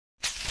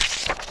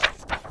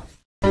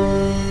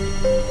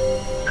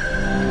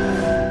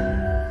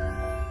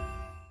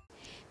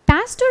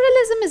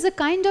pastoralism is a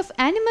kind of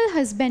animal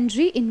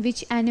husbandry in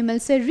which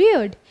animals are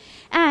reared.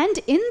 And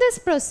in this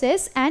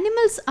process,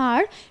 animals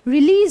are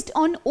released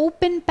on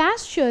open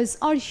pastures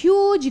or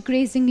huge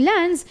grazing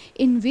lands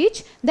in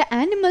which the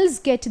animals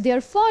get their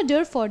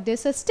fodder for their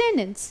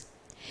sustenance.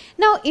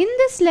 Now, in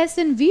this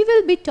lesson, we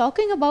will be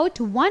talking about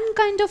one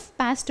kind of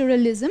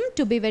pastoralism,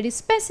 to be very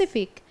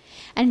specific,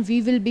 and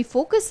we will be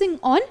focusing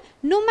on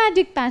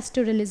nomadic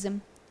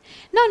pastoralism.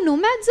 Now,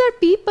 nomads are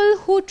people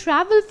who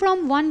travel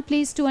from one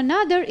place to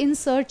another in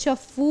search of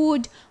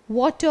food,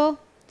 water.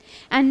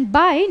 And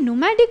by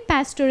nomadic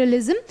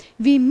pastoralism,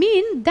 we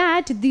mean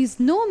that these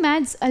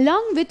nomads,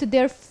 along with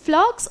their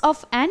flocks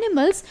of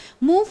animals,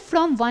 move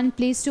from one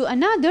place to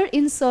another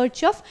in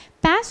search of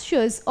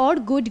pastures or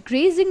good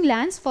grazing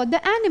lands for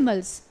the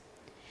animals.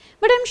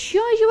 But I'm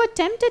sure you are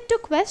tempted to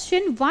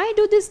question, why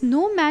do these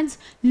nomads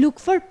look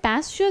for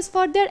pastures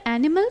for their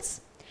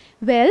animals?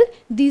 Well,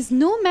 these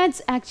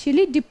nomads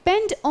actually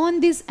depend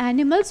on these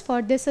animals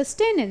for their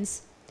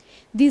sustenance.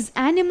 These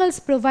animals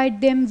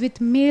provide them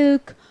with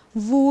milk,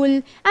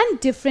 wool and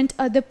different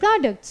other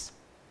products.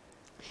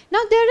 Now,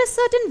 there are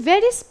certain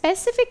very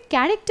specific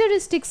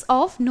characteristics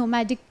of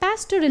nomadic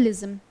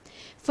pastoralism.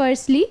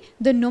 Firstly,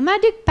 the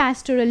nomadic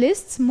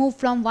pastoralists move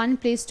from one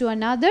place to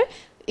another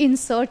in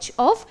search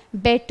of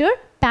better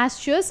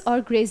pastures or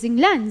grazing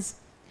lands.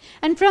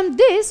 And from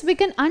this, we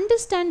can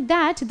understand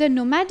that the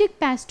nomadic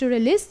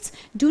pastoralists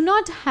do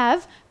not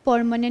have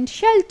permanent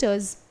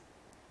shelters.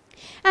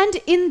 And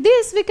in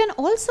this, we can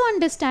also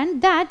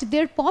understand that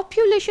their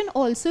population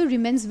also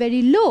remains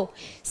very low,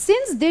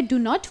 since they do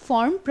not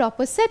form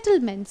proper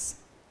settlements.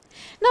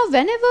 Now,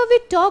 whenever we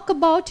talk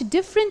about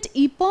different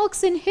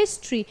epochs in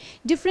history,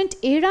 different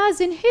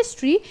eras in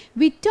history,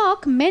 we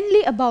talk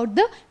mainly about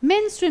the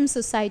mainstream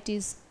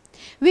societies.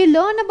 We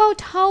learn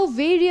about how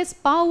various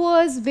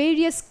powers,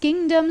 various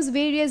kingdoms,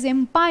 various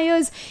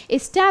empires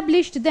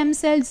established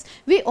themselves.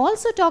 We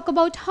also talk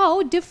about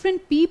how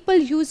different people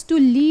used to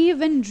live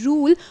and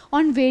rule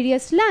on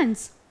various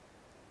lands.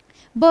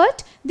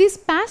 But these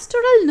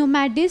pastoral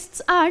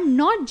nomadists are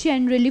not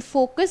generally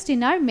focused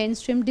in our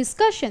mainstream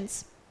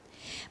discussions.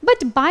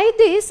 But by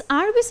this,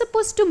 are we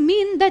supposed to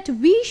mean that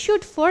we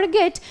should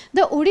forget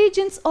the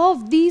origins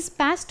of these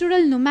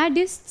pastoral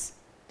nomadists?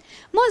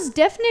 Most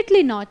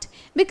definitely not,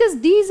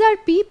 because these are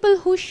people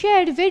who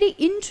shared very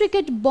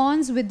intricate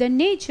bonds with the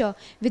nature,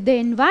 with the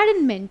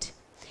environment.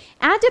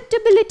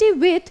 Adaptability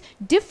with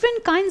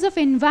different kinds of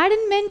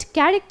environment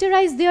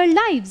characterize their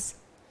lives.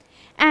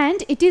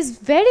 And it is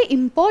very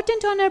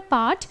important on our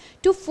part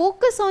to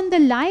focus on the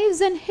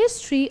lives and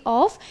history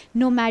of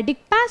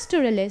nomadic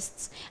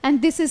pastoralists.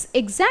 And this is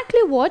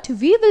exactly what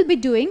we will be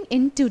doing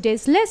in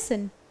today's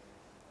lesson.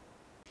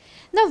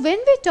 Now, when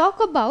we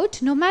talk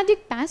about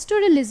nomadic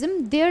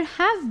pastoralism, there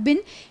have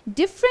been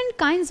different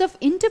kinds of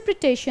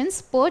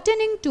interpretations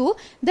pertaining to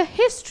the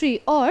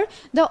history or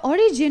the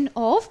origin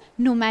of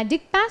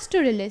nomadic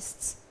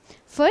pastoralists.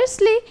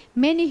 Firstly,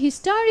 many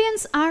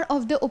historians are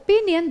of the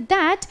opinion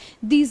that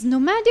these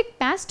nomadic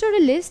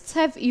pastoralists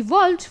have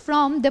evolved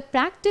from the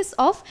practice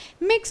of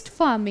mixed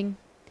farming.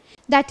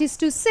 That is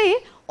to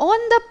say, on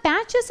the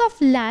patches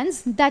of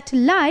lands that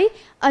lie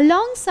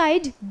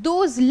alongside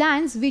those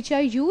lands which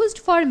are used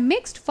for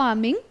mixed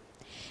farming,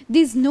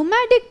 these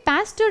nomadic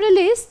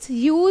pastoralists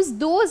use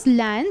those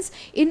lands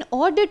in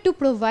order to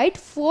provide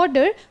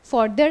fodder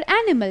for their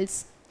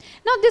animals.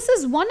 Now, this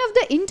is one of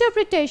the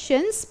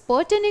interpretations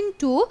pertaining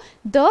to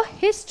the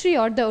history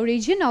or the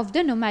origin of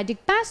the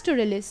nomadic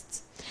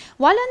pastoralists.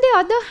 While on the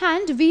other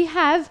hand, we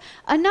have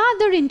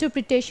another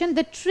interpretation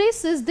that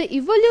traces the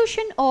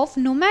evolution of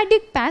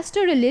nomadic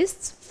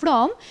pastoralists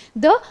from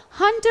the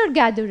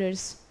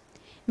hunter-gatherers.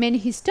 Many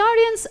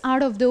historians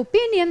are of the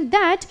opinion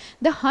that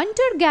the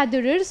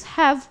hunter-gatherers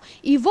have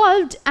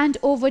evolved and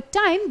over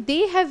time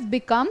they have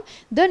become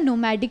the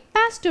nomadic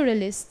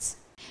pastoralists.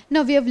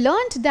 Now, we have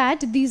learnt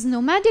that these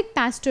nomadic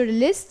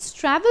pastoralists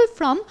travel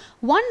from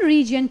one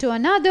region to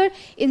another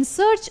in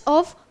search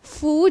of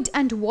food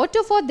and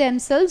water for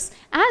themselves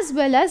as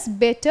well as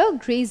better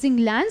grazing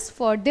lands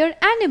for their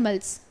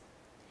animals.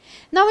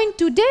 Now, in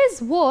today's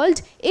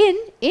world, in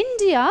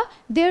India,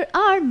 there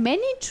are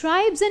many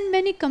tribes and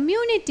many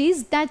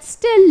communities that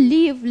still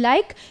live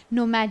like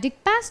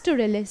nomadic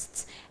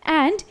pastoralists.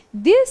 And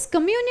these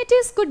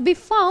communities could be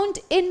found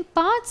in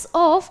parts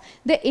of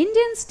the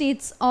Indian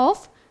states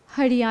of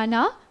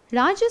Haryana,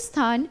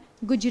 Rajasthan,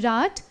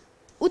 Gujarat,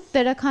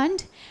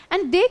 Uttarakhand,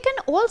 and they can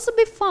also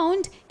be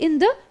found in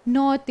the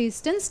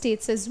northeastern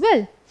states as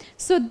well.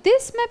 So,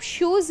 this map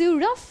shows you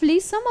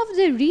roughly some of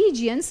the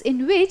regions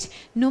in which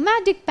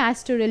nomadic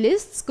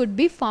pastoralists could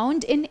be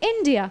found in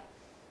India.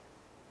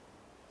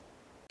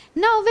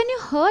 Now, when you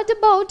heard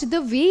about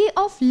the way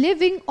of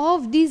living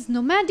of these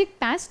nomadic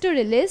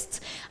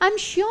pastoralists, I'm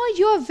sure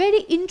you are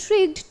very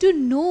intrigued to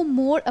know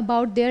more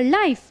about their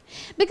life,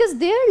 because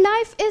their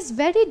life is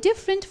very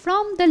different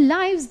from the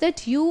lives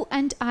that you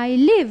and I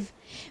live.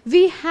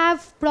 We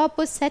have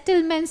proper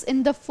settlements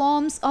in the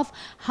forms of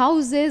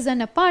houses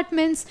and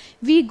apartments.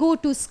 We go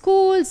to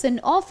schools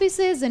and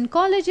offices and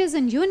colleges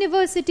and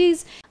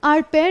universities.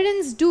 Our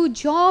parents do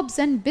jobs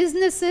and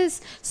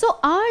businesses. So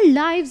our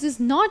lives is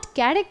not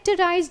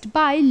characterized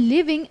by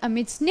living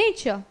amidst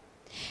nature.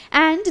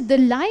 And the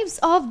lives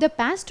of the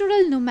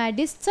pastoral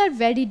nomadists are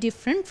very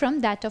different from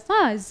that of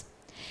ours.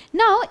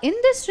 Now, in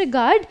this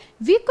regard,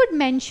 we could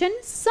mention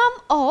some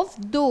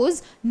of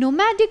those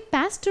nomadic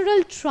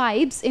pastoral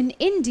tribes in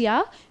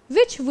India,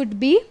 which would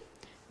be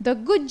the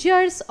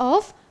Gujars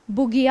of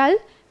Bugyal.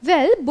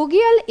 Well,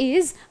 Bugyal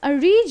is a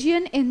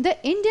region in the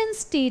Indian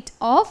state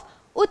of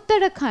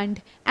Uttarakhand,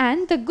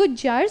 and the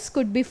Gujars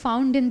could be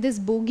found in this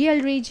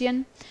Bugyal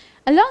region.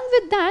 Along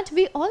with that,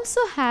 we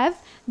also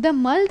have the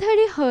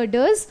Maldhari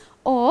herders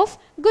of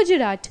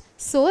Gujarat.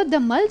 So, the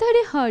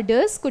Maldhari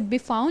herders could be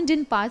found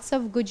in parts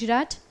of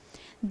Gujarat.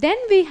 Then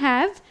we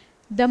have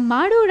the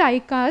Maru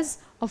Raikas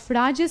of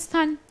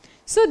Rajasthan.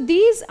 So,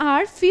 these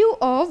are few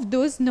of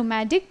those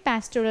nomadic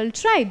pastoral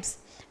tribes.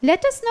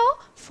 Let us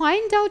now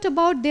find out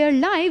about their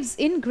lives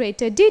in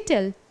greater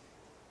detail.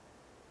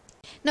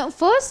 Now,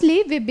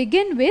 firstly, we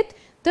begin with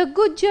the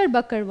Gujar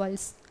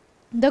Bakarwals.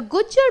 The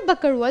Gujar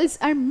Bakarwals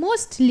are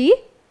mostly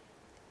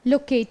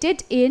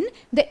located in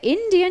the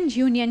Indian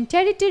Union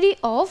Territory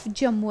of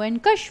Jammu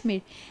and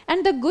Kashmir,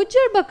 and the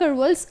Gujar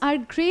Bakarwals are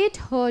great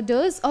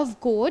herders of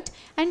goat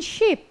and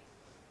sheep.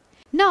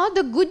 Now,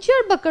 the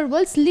Gujar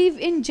Bakarwals live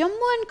in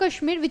Jammu and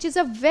Kashmir, which is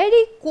a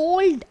very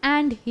cold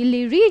and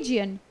hilly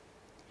region.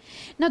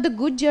 Now, the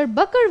Gujar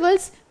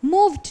Bakarwals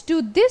moved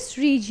to this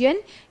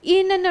region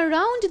in and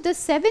around the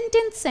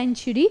 17th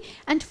century,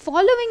 and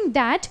following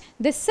that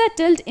they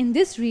settled in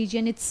this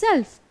region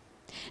itself.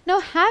 Now,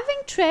 having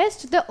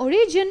traced the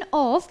origin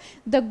of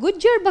the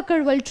Gujar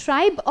Bakarwal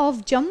tribe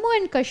of Jammu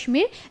and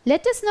Kashmir,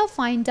 let us now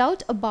find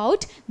out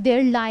about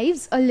their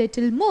lives a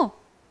little more.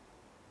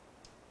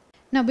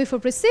 Now, before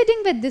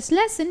proceeding with this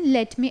lesson,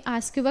 let me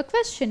ask you a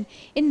question.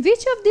 In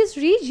which of these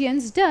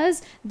regions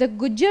does the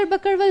Gujar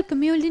Bakarwal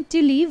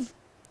community live?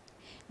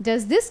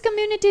 Does this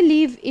community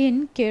live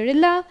in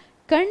Kerala,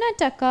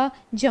 Karnataka,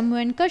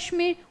 Jammu and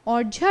Kashmir,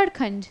 or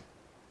Jharkhand?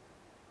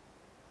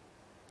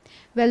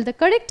 Well, the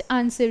correct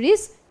answer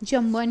is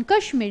Jammu and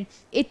Kashmir.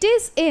 It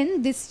is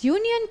in this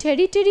Union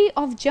Territory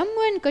of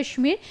Jammu and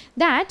Kashmir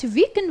that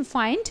we can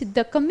find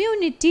the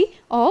community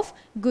of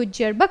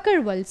Gujar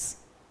Bakarwals.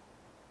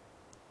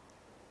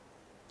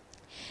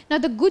 Now,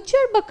 the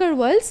Gujar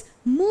Bakarwals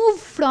move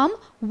from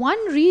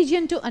one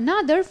region to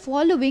another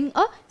following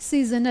a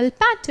seasonal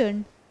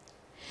pattern.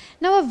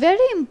 Now, a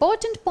very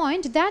important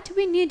point that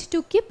we need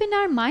to keep in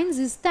our minds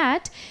is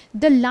that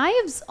the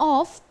lives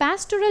of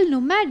pastoral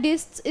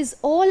nomadists is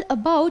all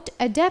about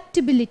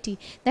adaptability.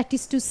 That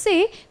is to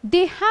say,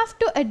 they have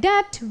to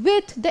adapt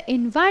with the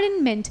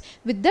environment,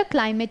 with the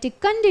climatic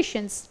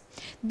conditions.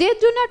 They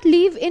do not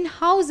live in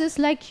houses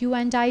like you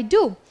and I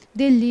do.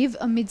 They live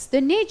amidst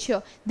the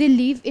nature. They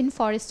live in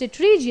forested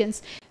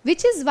regions,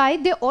 which is why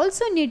they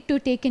also need to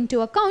take into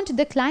account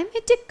the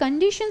climatic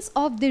conditions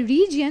of the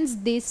regions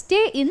they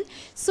stay in,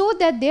 so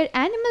that their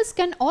animals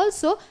can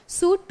also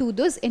suit to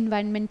those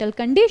environmental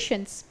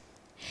conditions.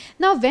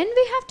 Now, when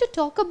we have to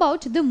talk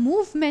about the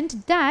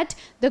movement that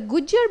the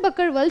Gujar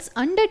Bakarwals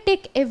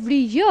undertake every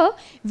year,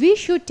 we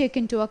should take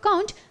into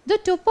account the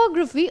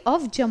topography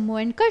of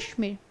Jammu and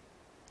Kashmir.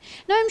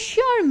 Now, I am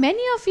sure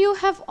many of you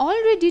have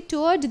already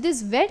toured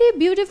this very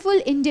beautiful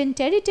Indian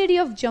territory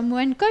of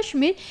Jammu and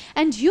Kashmir,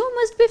 and you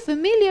must be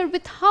familiar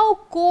with how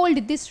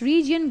cold this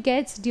region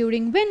gets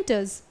during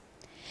winters.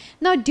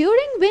 Now,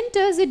 during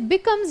winters, it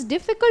becomes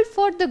difficult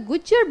for the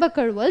Gujar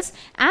Bakarwals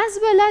as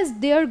well as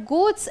their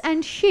goats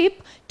and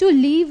sheep to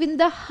live in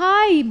the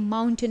high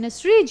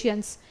mountainous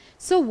regions.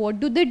 So,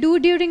 what do they do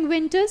during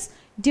winters?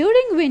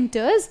 During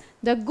winters,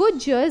 the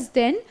Gujars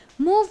then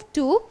move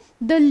to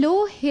the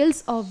low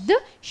hills of the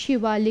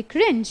Shivalik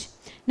range.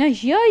 Now,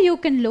 here you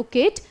can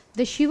locate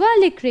the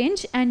Shivalik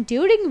range, and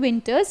during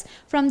winters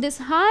from this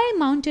high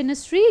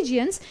mountainous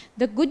regions,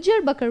 the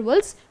Gujar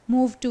Bakarwals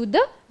move to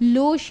the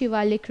low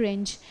Shivalik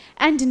range.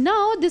 And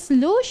now this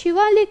low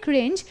Shivalik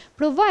range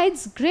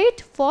provides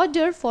great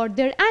fodder for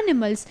their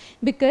animals,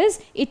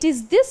 because it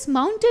is this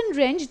mountain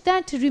range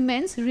that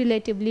remains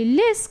relatively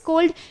less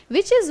cold,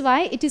 which is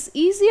why it is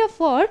easier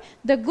for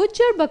the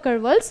Gujar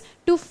Bakarwals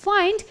to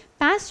find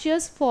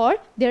pastures for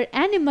their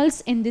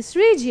animals in this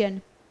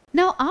region.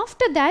 Now,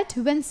 after that,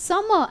 when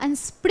summer and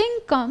spring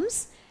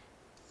comes,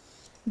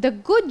 the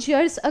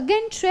Gujars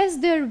again trace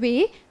their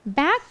way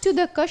back to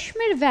the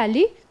Kashmir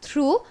valley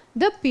through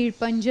the Pir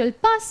Panjal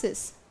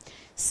passes.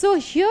 So,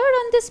 here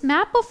on this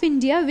map of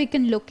India, we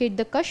can locate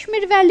the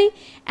Kashmir valley,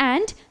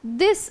 and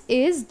this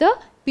is the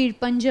Pir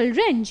Panjal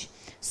range.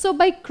 So,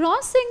 by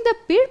crossing the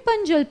Pir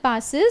Panjal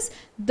passes,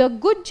 the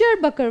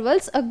Gujar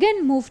Bakarwals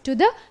again move to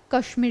the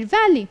Kashmir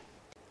valley.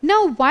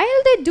 Now,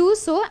 while they do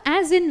so,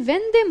 as in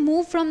when they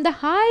move from the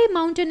high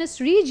mountainous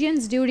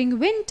regions during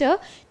winter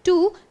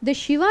to the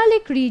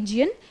Shivalik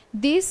region,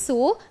 they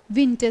sow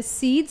winter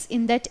seeds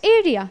in that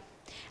area.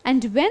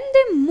 And when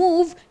they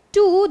move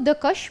to the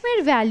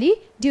Kashmir Valley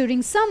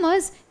during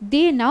summers,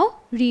 they now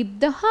reap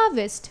the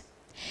harvest.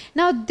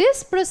 Now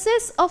this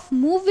process of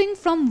moving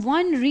from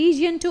one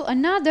region to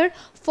another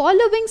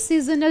following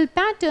seasonal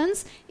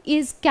patterns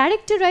is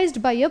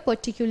characterized by a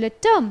particular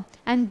term,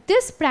 and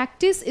this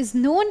practice is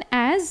known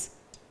as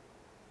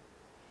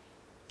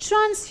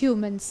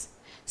transhumance.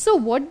 So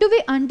what do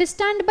we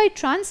understand by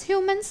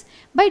transhumance?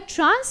 By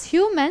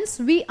transhumance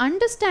we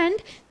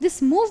understand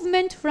this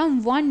movement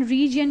from one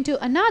region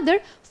to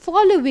another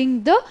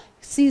following the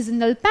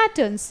seasonal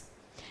patterns.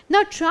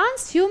 Now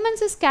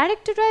transhumance is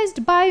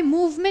characterized by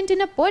movement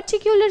in a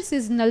particular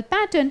seasonal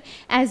pattern,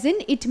 as in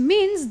it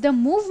means the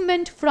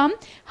movement from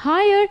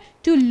higher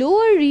to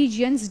lower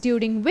regions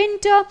during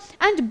winter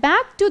and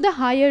back to the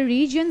higher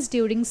regions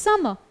during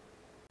summer.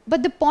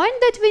 But the point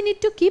that we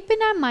need to keep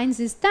in our minds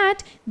is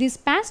that these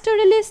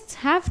pastoralists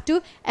have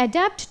to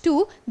adapt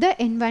to the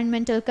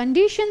environmental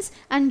conditions,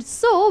 and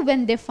so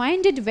when they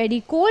find it very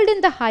cold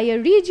in the higher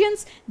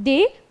regions,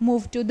 they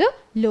move to the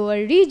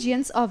lower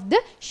regions of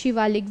the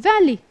Shivalik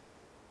Valley.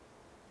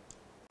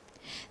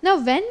 Now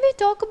when we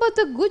talk about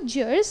the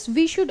Gujars,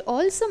 we should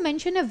also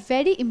mention a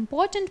very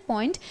important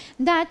point,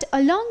 that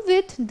along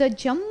with the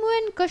Jammu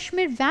and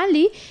Kashmir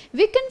Valley,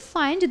 we can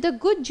find the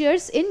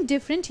Gujars in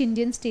different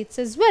Indian states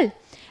as well.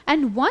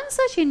 And one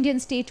such Indian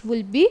state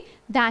will be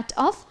that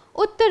of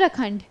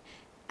Uttarakhand.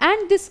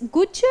 And this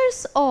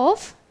Gujars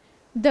of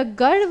the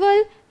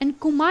Garhwal and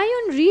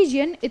Kumaon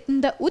region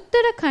in the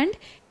Uttarakhand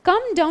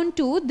come down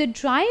to the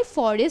dry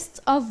forests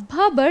of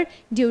Bhabar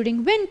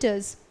during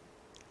winters.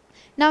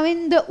 Now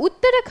in the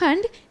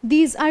Uttarakhand,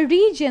 these are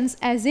regions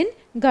as in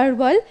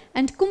Garhwal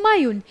and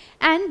Kumaon,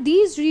 and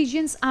these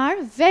regions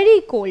are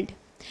very cold.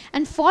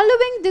 And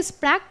following this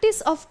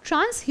practice of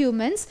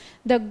transhumance,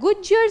 the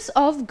Gujars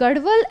of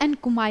Garhwal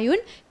and Kumaon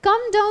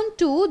come down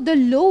to the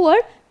lower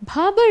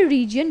Bhabar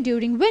region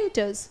during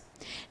winters.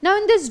 Now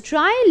in this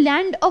dry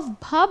land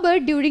of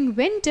Bhabar during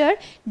winter,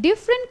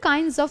 different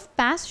kinds of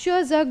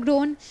pastures are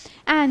grown,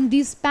 and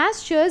these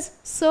pastures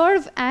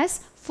serve as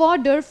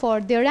fodder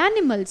for their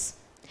animals.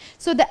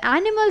 So the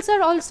animals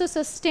are also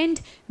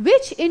sustained,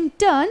 which in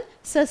turn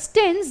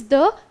sustains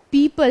the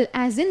people,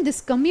 as in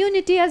this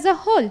community as a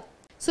whole.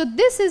 So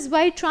this is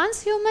why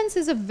transhumance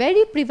is a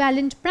very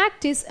prevalent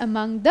practice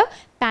among the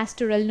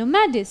pastoral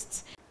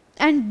nomadists.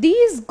 And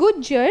these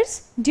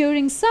Gujars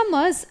during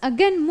summers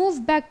again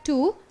move back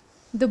to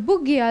the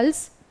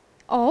Bugyals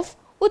of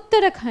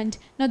Uttarakhand.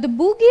 Now the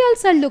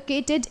Bugyals are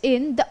located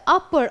in the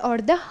upper or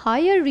the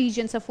higher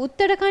regions of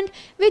Uttarakhand,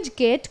 which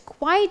get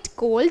quite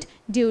cold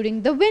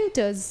during the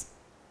winters.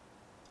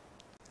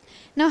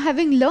 Now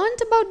having learnt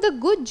about the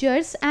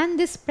Gujars and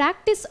this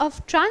practice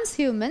of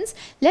transhumance,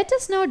 let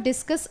us now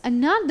discuss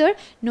another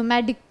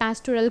nomadic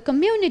pastoral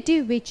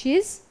community, which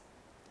is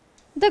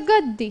the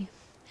Gaddi.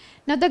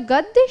 Now the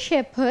Gaddi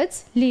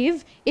shepherds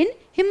live in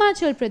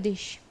Himachal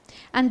Pradesh,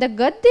 and the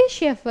Gaddi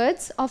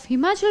shepherds of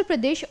Himachal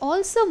Pradesh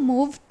also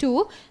moved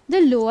to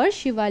the lower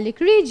Shivalik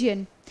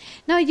region.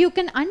 Now you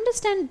can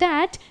understand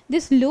that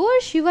this lower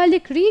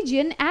Shivalik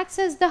region acts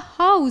as the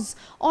house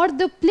or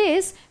the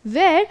place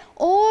where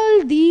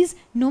all these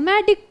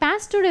nomadic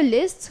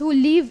pastoralists who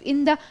live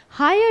in the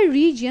higher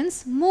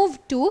regions move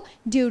to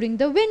during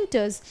the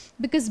winters,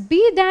 because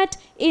be that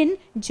in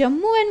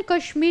Jammu and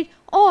Kashmir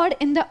or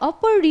in the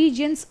upper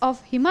regions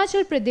of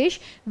Himachal Pradesh,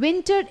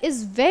 winter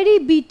is very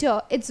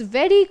bitter, it's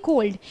very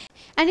cold,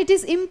 and it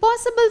is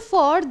impossible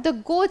for the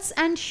goats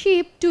and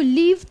sheep to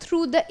live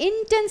through the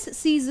intense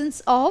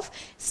seasons of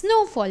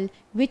snowfall,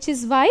 which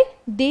is why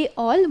they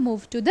all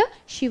move to the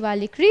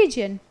Shivalik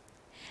region.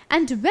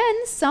 And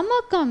when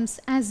summer comes,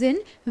 as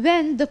in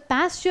when the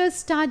pastures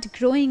start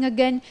growing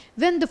again,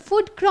 when the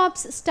food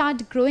crops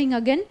start growing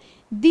again,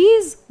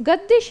 these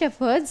Gaddi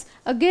shepherds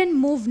again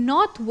move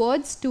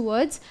northwards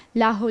towards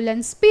Lahore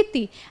and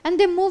Spiti, and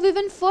they move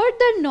even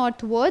further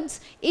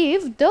northwards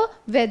if the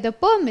weather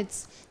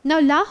permits. Now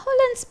Lahore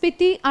and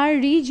Spiti are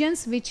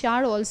regions which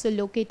are also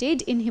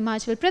located in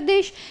Himachal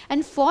Pradesh,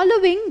 and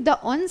following the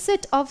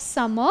onset of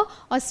summer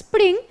or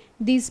spring,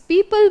 these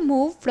people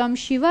move from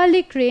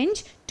Shivalik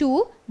range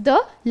to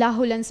the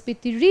Lahore and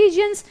Spiti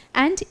regions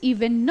and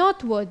even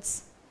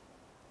northwards.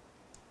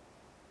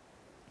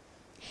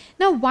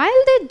 Now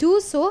while they do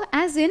so,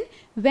 as in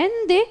when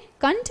they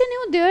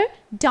continue their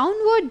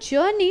downward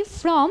journey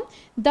from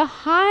the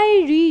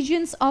high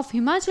regions of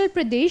Himachal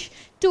Pradesh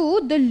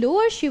to the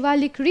lower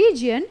Shivalik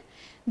region,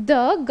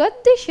 the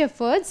Gaddi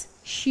shepherds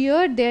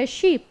shear their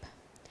sheep.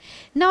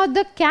 Now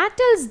the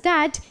cattle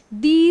that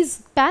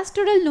these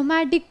pastoral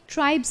nomadic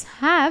tribes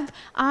have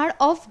are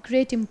of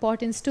great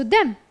importance to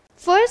them.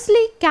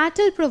 Firstly,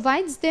 cattle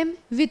provides them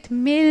with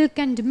milk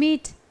and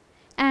meat,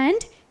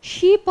 and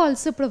sheep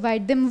also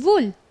provide them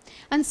wool.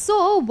 And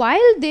so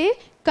while they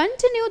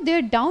continue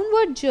their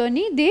downward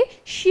journey, they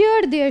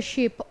shear their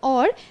sheep,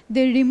 or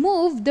they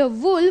remove the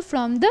wool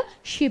from the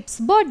sheep's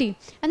body.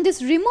 And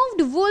this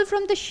removed wool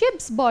from the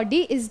sheep's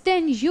body is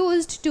then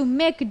used to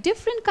make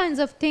different kinds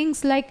of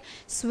things like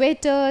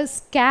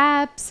sweaters,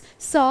 caps,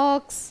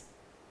 socks.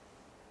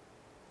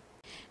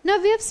 Now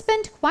we have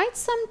spent quite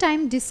some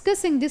time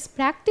discussing this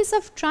practice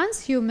of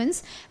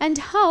transhumance and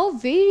how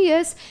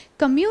various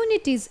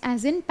communities,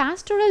 as in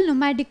pastoral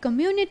nomadic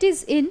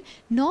communities in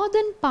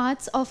northern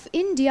parts of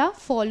India,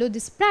 follow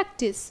this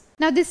practice.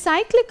 Now the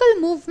cyclical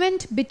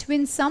movement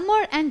between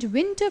summer and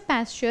winter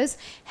pastures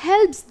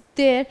helps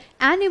their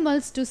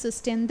animals to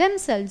sustain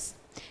themselves.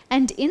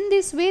 And in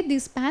this way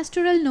these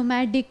pastoral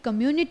nomadic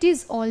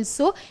communities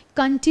also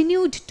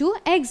continued to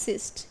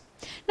exist.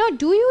 Now,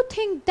 do you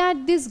think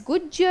that these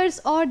Gujars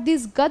or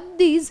these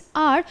Gaddis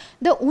are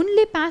the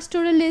only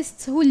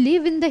pastoralists who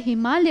live in the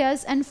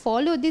Himalayas and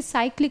follow this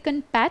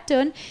cyclical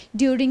pattern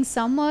during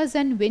summers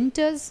and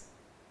winters?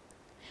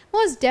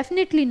 Most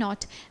definitely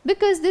not,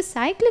 because this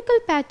cyclical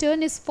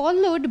pattern is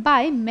followed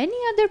by many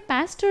other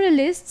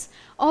pastoralists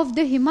of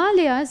the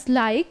Himalayas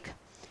like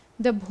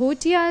the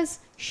Bhotiyas,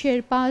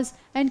 Sherpas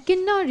and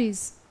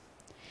Kinnaris.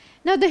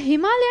 Now, the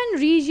Himalayan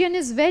region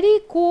is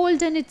very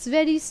cold and it's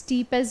very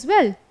steep as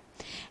well.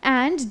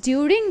 And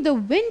during the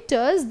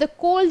winters, the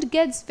cold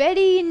gets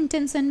very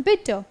intense and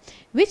bitter,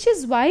 which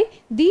is why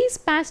these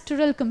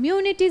pastoral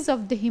communities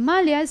of the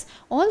Himalayas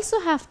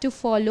also have to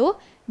follow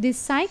this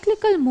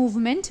cyclical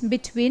movement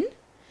between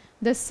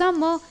the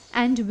summer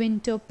and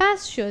winter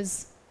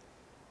pastures.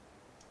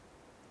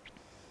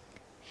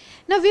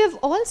 Now, we have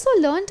also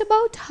learnt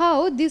about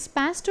how these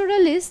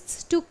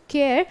pastoralists took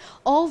care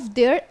of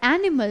their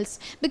animals,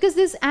 because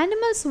these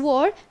animals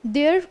were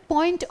their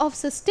point of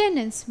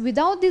sustenance.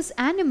 Without these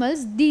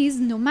animals, these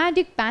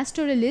nomadic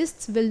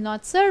pastoralists will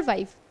not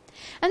survive.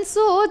 And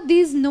so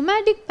these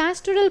nomadic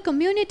pastoral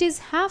communities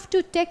have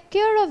to take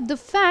care of the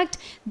fact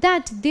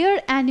that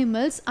their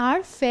animals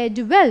are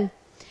fed well.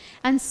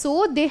 And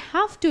so they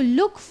have to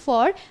look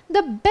for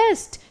the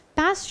best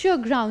pasture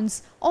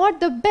grounds or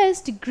the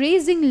best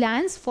grazing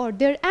lands for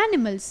their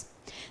animals.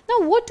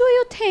 Now, what do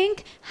you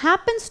think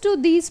happens to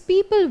these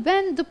people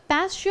when the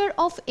pasture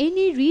of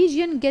any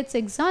region gets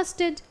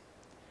exhausted?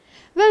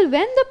 Well,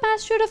 when the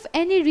pasture of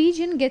any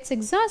region gets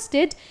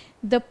exhausted,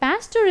 the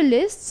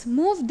pastoralists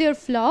move their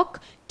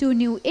flock to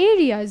new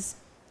areas.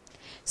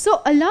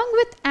 So, along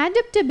with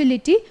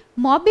adaptability,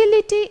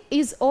 mobility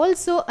is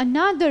also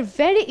another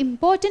very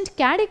important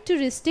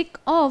characteristic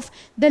of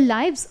the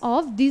lives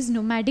of these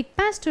nomadic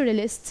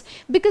pastoralists,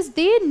 because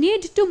they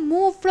need to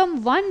move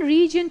from one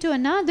region to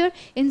another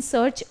in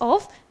search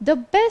of the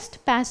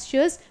best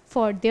pastures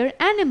for their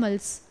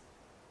animals.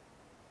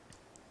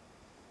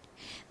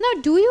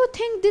 Now, do you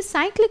think this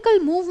cyclical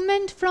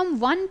movement from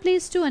one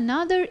place to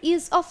another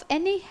is of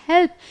any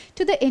help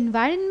to the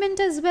environment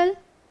as well?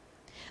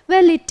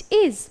 Well, it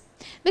is.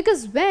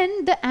 Because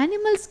when the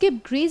animals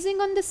keep grazing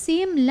on the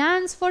same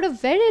lands for a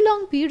very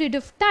long period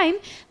of time,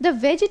 the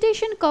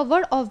vegetation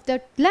cover of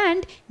that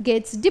land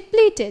gets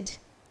depleted.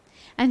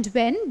 And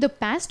when the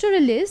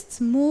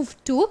pastoralists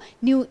move to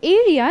new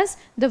areas,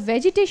 the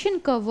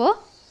vegetation cover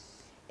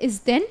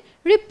is then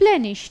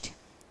replenished.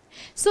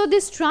 So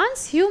these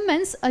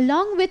transhumans,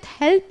 along with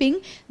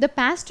helping the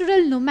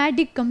pastoral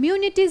nomadic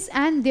communities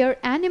and their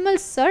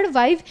animals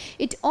survive,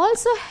 it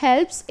also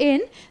helps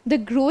in the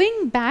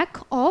growing back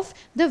of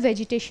the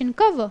vegetation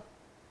cover.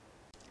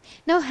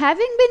 Now,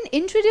 having been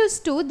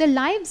introduced to the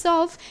lives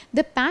of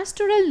the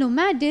pastoral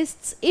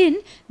nomadists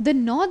in the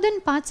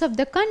northern parts of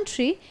the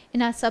country,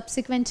 in our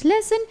subsequent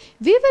lesson,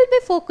 we will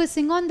be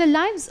focusing on the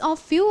lives of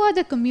few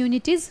other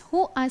communities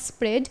who are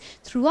spread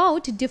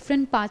throughout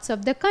different parts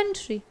of the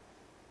country.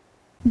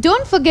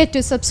 Don't forget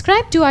to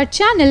subscribe to our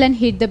channel and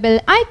hit the bell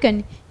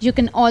icon. You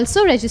can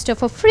also register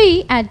for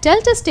free at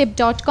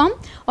DeltaStep.com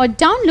or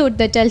download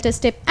the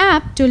DeltaStep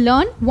app to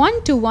learn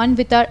one-to-one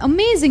with our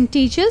amazing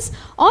teachers,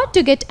 or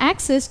to get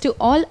access to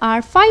all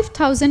our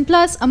 5,000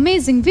 plus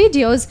amazing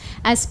videos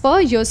as per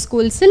your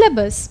school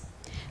syllabus.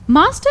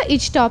 Master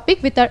each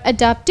topic with our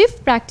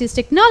adaptive practice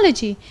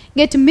technology.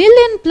 Get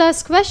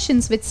million+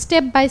 questions with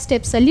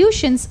step-by-step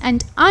solutions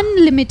and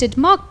unlimited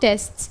mock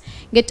tests.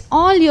 Get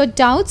all your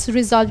doubts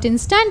resolved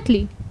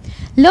instantly.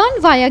 Learn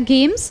via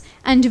games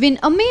and win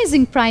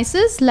amazing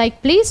prizes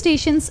like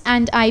PlayStations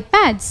and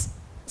iPads.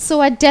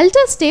 So at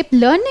DeltaStep,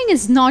 learning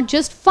is not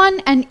just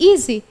fun and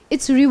easy,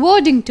 it's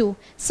rewarding too.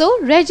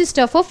 So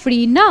register for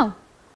free now.